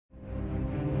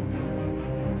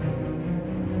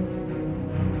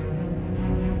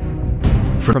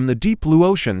From the deep blue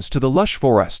oceans to the lush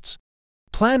forests,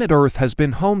 planet Earth has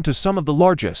been home to some of the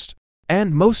largest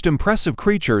and most impressive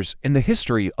creatures in the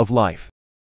history of life.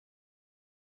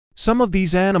 Some of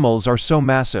these animals are so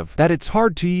massive that it's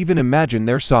hard to even imagine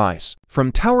their size.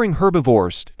 From towering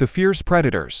herbivores to fierce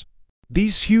predators,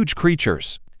 these huge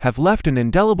creatures have left an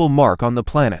indelible mark on the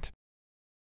planet.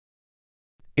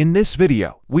 In this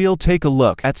video, we'll take a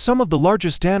look at some of the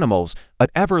largest animals that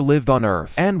ever lived on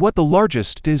Earth and what the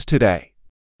largest is today.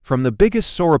 From the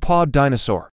biggest sauropod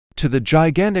dinosaur to the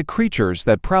gigantic creatures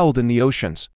that prowled in the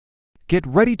oceans, get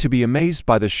ready to be amazed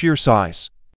by the sheer size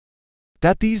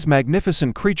that these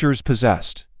magnificent creatures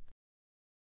possessed.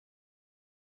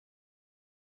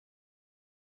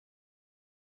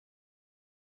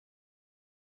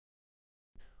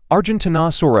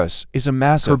 Argentinosaurus is a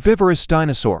massive herbivorous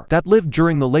dinosaur that lived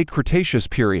during the late Cretaceous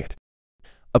period,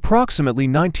 approximately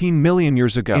 19 million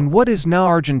years ago, in what is now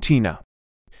Argentina.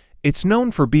 It's known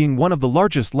for being one of the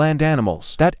largest land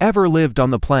animals that ever lived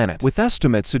on the planet, with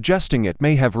estimates suggesting it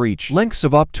may have reached lengths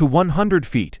of up to 100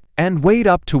 feet and weighed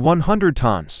up to 100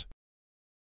 tons.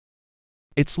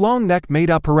 Its long neck made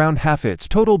up around half its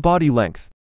total body length,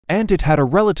 and it had a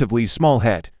relatively small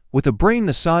head, with a brain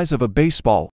the size of a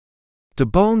baseball. The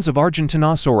bones of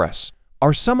Argentinosaurus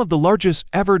are some of the largest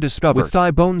ever discovered, with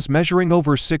thigh bones measuring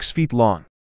over 6 feet long.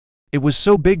 It was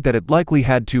so big that it likely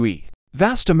had to eat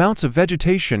vast amounts of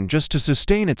vegetation just to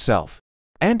sustain itself,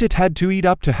 and it had to eat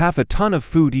up to half a ton of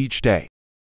food each day.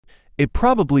 It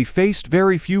probably faced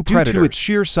very few predators due to its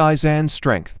sheer size and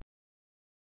strength.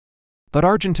 But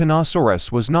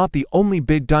Argentinosaurus was not the only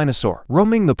big dinosaur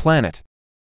roaming the planet.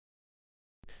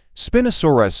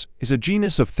 Spinosaurus is a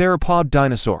genus of theropod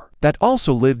dinosaur that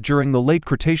also lived during the late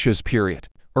Cretaceous period,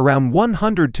 around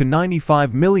 100 to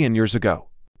 95 million years ago.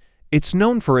 It's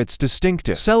known for its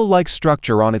distinctive cell-like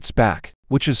structure on its back,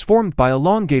 which is formed by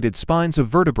elongated spines of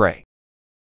vertebrae.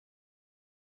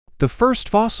 The first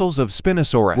fossils of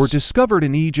Spinosaurus were discovered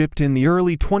in Egypt in the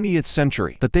early 20th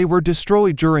century, but they were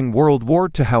destroyed during World War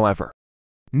II. However,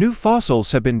 new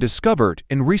fossils have been discovered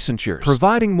in recent years,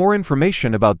 providing more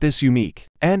information about this unique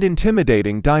and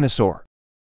intimidating dinosaur.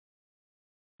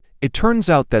 It turns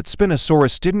out that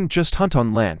Spinosaurus didn't just hunt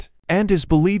on land, and is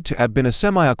believed to have been a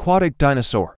semi-aquatic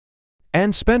dinosaur,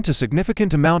 and spent a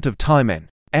significant amount of time in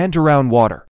and around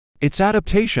water. Its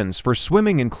adaptations for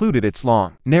swimming included its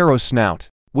long, narrow snout,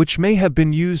 which may have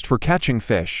been used for catching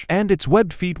fish, and its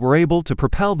webbed feet were able to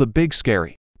propel the big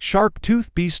scary,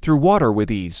 sharp-toothed beast through water with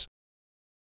ease.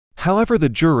 However, the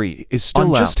jury is still out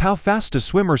on just how fast a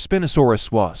swimmer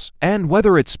Spinosaurus was, and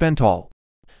whether it spent all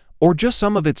or just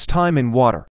some of its time in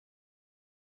water.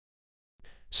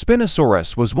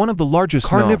 Spinosaurus was one of the largest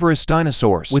carnivorous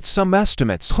dinosaurs, with some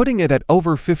estimates putting it at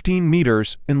over 15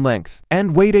 meters in length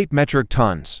and weighed 8 metric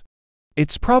tons.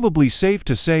 It's probably safe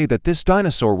to say that this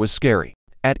dinosaur was scary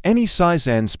at any size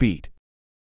and speed.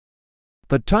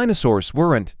 But dinosaurs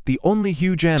weren't the only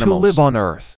huge animals to live on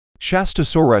Earth.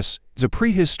 Shastasaurus is a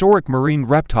prehistoric marine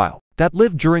reptile that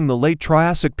lived during the late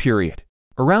Triassic period,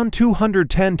 around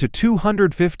 210 to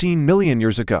 215 million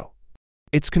years ago.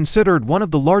 It's considered one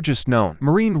of the largest known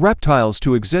marine reptiles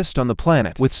to exist on the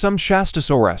planet, with some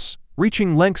Shastasaurus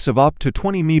reaching lengths of up to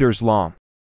 20 meters long.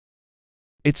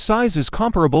 Its size is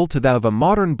comparable to that of a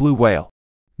modern blue whale,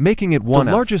 making it one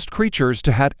of the largest creatures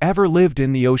to have ever lived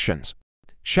in the oceans.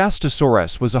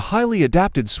 Shastasaurus was a highly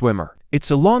adapted swimmer.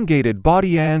 Its elongated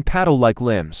body and paddle-like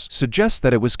limbs suggest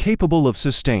that it was capable of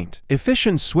sustained,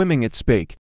 efficient swimming. Its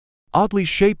big, oddly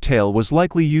shaped tail was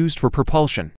likely used for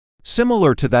propulsion,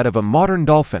 similar to that of a modern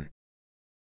dolphin.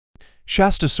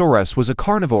 Shastasaurus was a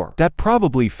carnivore that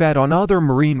probably fed on other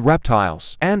marine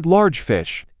reptiles and large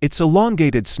fish. Its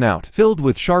elongated snout, filled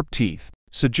with sharp teeth,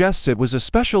 suggests it was a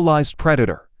specialized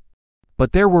predator.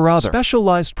 But there were other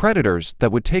specialized predators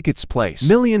that would take its place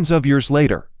millions of years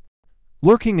later,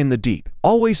 lurking in the deep,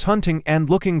 always hunting and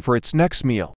looking for its next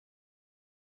meal.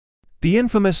 The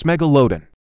infamous Megalodon,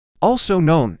 also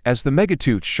known as the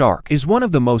megatooth shark, is one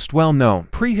of the most well-known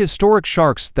prehistoric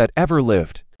sharks that ever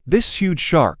lived. This huge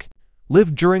shark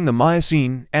lived during the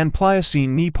Miocene and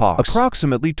Pliocene epochs,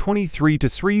 approximately 23 to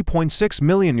 3.6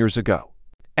 million years ago,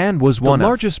 and was one of the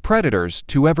largest predators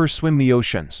to ever swim the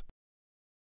oceans.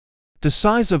 The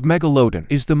size of Megalodon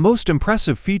is the most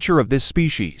impressive feature of this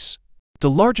species. The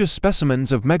largest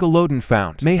specimens of Megalodon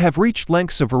found may have reached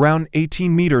lengths of around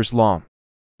 18 meters long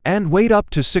and weighed up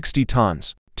to 60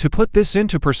 tons. To put this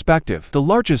into perspective, the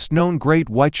largest known great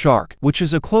white shark, which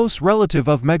is a close relative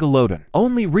of Megalodon,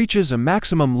 only reaches a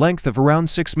maximum length of around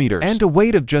 6 meters and a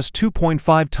weight of just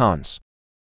 2.5 tons.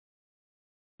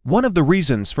 One of the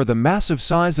reasons for the massive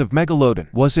size of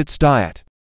Megalodon was its diet.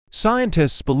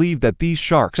 Scientists believe that these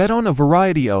sharks fed on a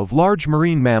variety of large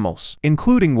marine mammals,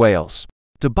 including whales.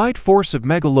 The bite force of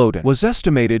Megalodon was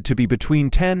estimated to be between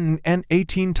 10 and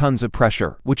 18 tons of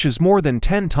pressure, which is more than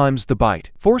 10 times the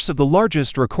bite force of the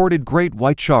largest recorded great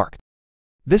white shark.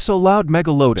 This allowed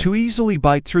Megalodon to easily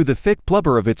bite through the thick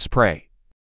blubber of its prey.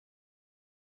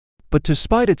 But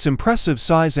despite its impressive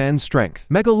size and strength,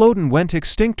 Megalodon went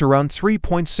extinct around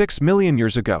 3.6 million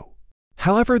years ago.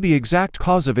 However, the exact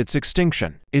cause of its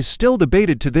extinction is still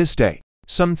debated to this day.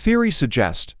 Some theories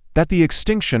suggest that the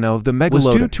extinction of the Megalodon was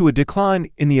due to a decline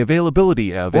in the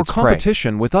availability of its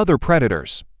competition with other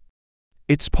predators.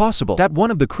 It's possible that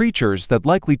one of the creatures that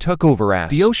likely took over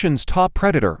as the ocean's top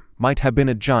predator might have been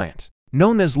a giant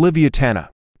known as Leviatana.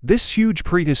 This huge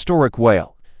prehistoric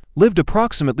whale lived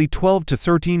approximately 12 to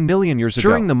 13 million years ago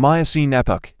during the Miocene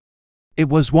epoch. It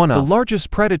was one of the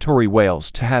largest predatory whales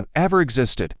to have ever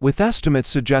existed, with estimates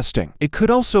suggesting it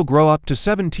could also grow up to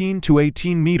 17 to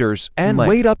 18 meters and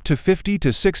weighed up to 50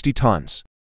 to 60 tons.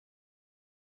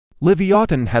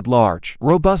 Leviathan had large,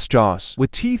 robust jaws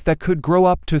with teeth that could grow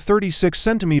up to 36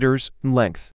 centimeters in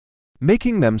length,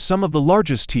 making them some of the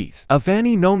largest teeth of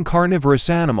any known carnivorous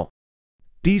animal.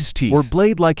 These teeth were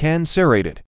blade-like and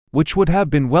serrated, which would have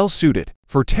been well suited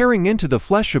for tearing into the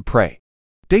flesh of prey.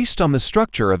 Based on the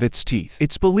structure of its teeth,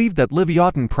 it's believed that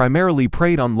Leviathan primarily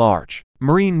preyed on large,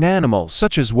 marine animals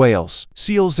such as whales,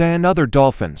 seals and other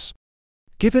dolphins.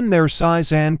 Given their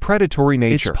size and predatory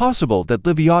nature, it's possible that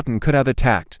Leviathan could have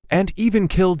attacked and even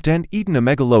killed and eaten a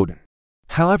Megalodon.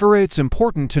 However, it's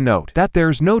important to note that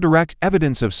there's no direct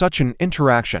evidence of such an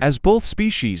interaction, as both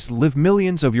species live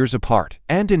millions of years apart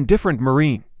and in different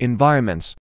marine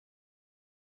environments.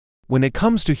 When it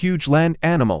comes to huge land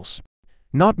animals,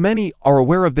 not many are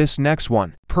aware of this next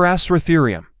one.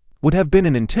 Paraceratherium would have been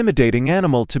an intimidating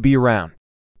animal to be around,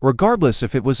 regardless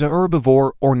if it was a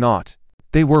herbivore or not.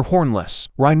 They were hornless,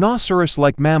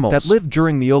 rhinoceros-like mammals that lived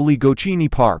during the Oligocene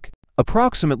epoch,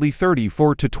 approximately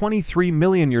 34 to 23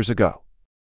 million years ago.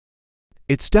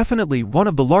 It's definitely one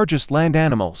of the largest land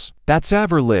animals that's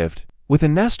ever lived, with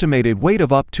an estimated weight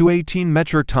of up to 18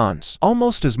 metric tons,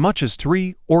 almost as much as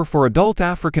 3 or 4 adult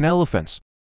African elephants,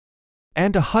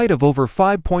 and a height of over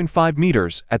 5.5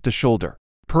 meters at the shoulder.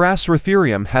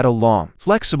 Paraceratherium had a long,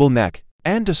 flexible neck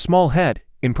and a small head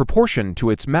in proportion to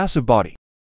its massive body.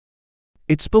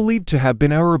 It's believed to have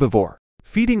been a herbivore,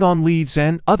 feeding on leaves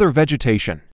and other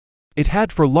vegetation. It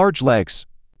had 4 large legs,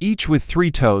 each with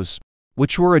 3 toes,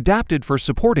 which were adapted for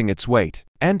supporting its weight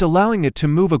and allowing it to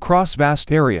move across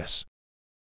vast areas.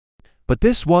 But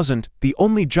this wasn't the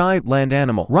only giant land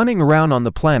animal running around on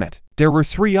the planet. There were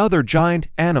 3 other giant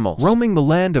animals roaming the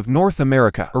land of North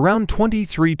America around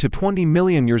 23 to 20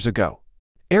 million years ago.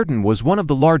 Erdon was one of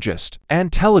the largest,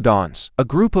 and Telodons, a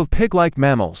group of pig-like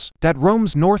mammals that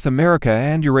roams North America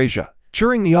and Eurasia.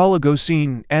 During the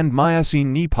Oligocene and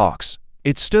Miocene epochs,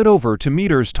 it stood over 2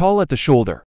 meters tall at the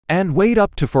shoulder and weighed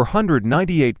up to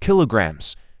 498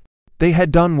 kilograms. They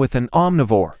had done with an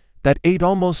omnivore that ate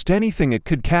almost anything it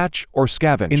could catch or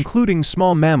scavenge, including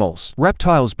small mammals,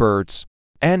 reptiles, birds,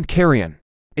 and carrion.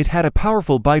 It had a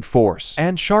powerful bite force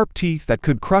and sharp teeth that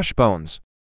could crush bones.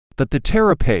 But the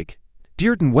pteropig,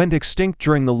 Erdon, went extinct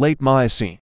during the late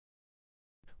Miocene,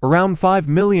 around 5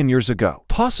 million years ago,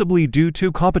 possibly due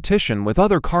to competition with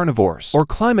other carnivores or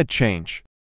climate change.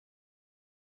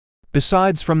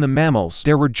 Besides from the mammals,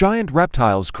 there were giant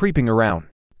reptiles creeping around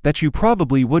that you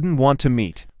probably wouldn't want to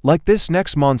meet, like this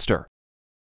next monster.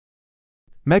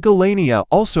 Megalania,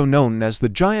 also known as the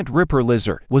giant ripper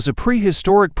lizard, was a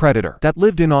prehistoric predator that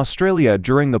lived in Australia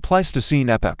during the Pleistocene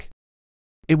epoch.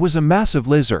 It was a massive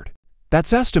lizard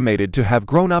that's estimated to have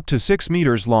grown up to 6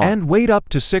 meters long and weighed up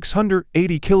to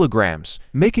 680 kilograms,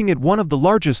 making it one of the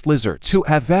largest lizards to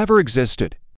have ever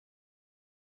existed.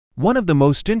 One of the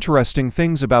most interesting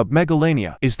things about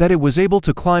Megalania is that it was able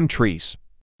to climb trees.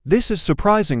 This is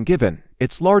surprising given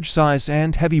its large size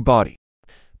and heavy body.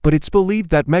 But it's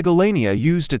believed that Megalania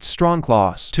used its strong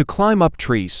claws to climb up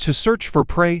trees to search for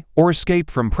prey or escape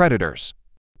from predators.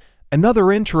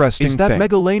 Another interesting thing is that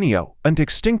Megalania went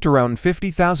extinct around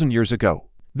 50,000 years ago.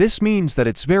 This means that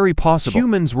it's very possible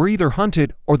humans were either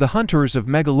hunted or the hunters of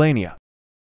Megalania.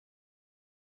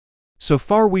 So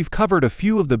far we've covered a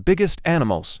few of the biggest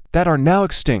animals that are now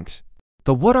extinct.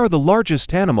 But what are the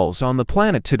largest animals on the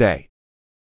planet today?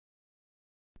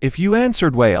 If you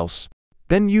answered whales,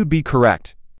 then you'd be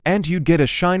correct, and you'd get a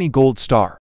shiny gold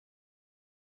star.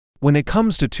 When it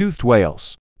comes to toothed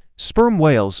whales, sperm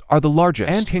whales are the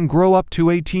largest and can grow up to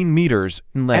 18 meters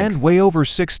in length and weigh over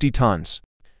 60 tons.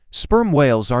 Sperm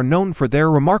whales are known for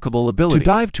their remarkable ability to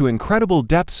dive to incredible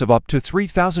depths of up to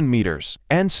 3,000 meters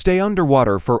and stay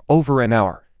underwater for over an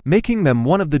hour. making them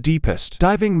one of the deepest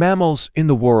diving mammals in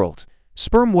the world.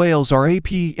 Sperm whales are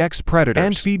apex predators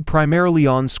and feed primarily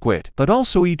on squid, but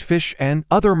also eat fish and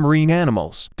other marine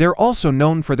animals. They're also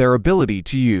known for their ability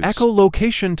to use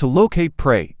echolocation to locate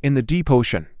prey in the deep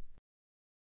ocean.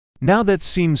 Now that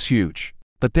seems huge,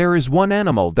 but there is one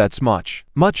animal that's much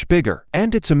bigger,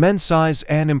 and its immense size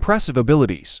and impressive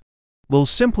abilities will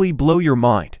simply blow your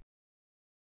mind.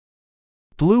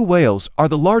 Blue whales are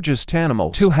the largest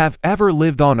animals to have ever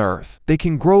lived on Earth. They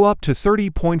can grow up to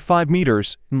 30.5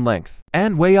 meters in length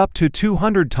and weigh up to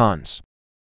 200 tons,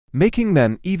 making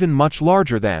them even much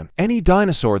larger than any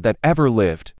dinosaur that ever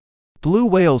lived. Blue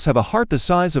whales have a heart the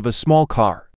size of a small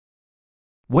car,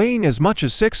 weighing as much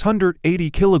as 680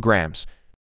 kilograms.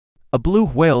 A blue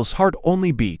whale's heart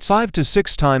only beats 5 to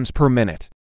 6 times per minute,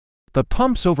 but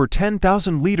pumps over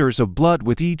 10,000 liters of blood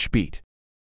with each beat.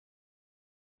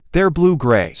 Their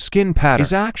blue-gray skin pattern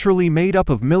is actually made up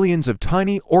of millions of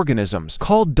tiny organisms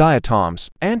called diatoms.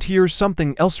 And here's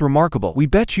something else remarkable we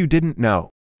bet you didn't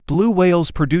know. Blue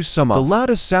whales produce some of the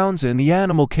loudest sounds in the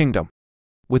animal kingdom,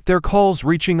 with their calls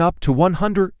reaching up to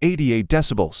 188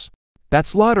 decibels.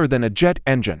 That's louder than a jet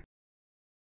engine.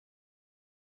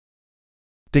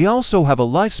 They also have a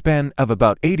lifespan of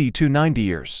about 80 to 90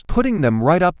 years, putting them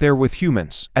right up there with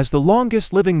humans as the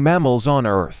longest living mammals on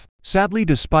Earth. Sadly,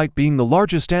 despite being the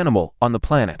largest animal on the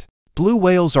planet, blue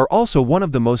whales are also one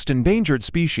of the most endangered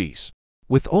species,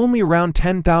 with only around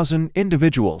 10,000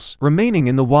 individuals remaining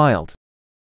in the wild.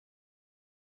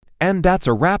 And that's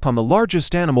a wrap on the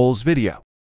largest animals video.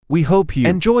 We hope you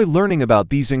enjoy learning about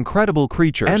these incredible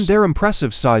creatures and their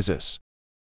impressive sizes.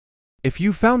 If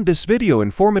you found this video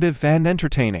informative and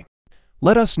entertaining,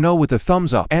 let us know with a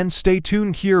thumbs up, and stay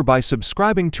tuned here by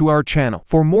subscribing to our channel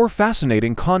for more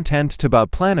fascinating content about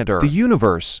planet Earth, the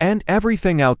universe, and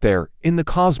everything out there in the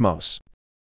cosmos.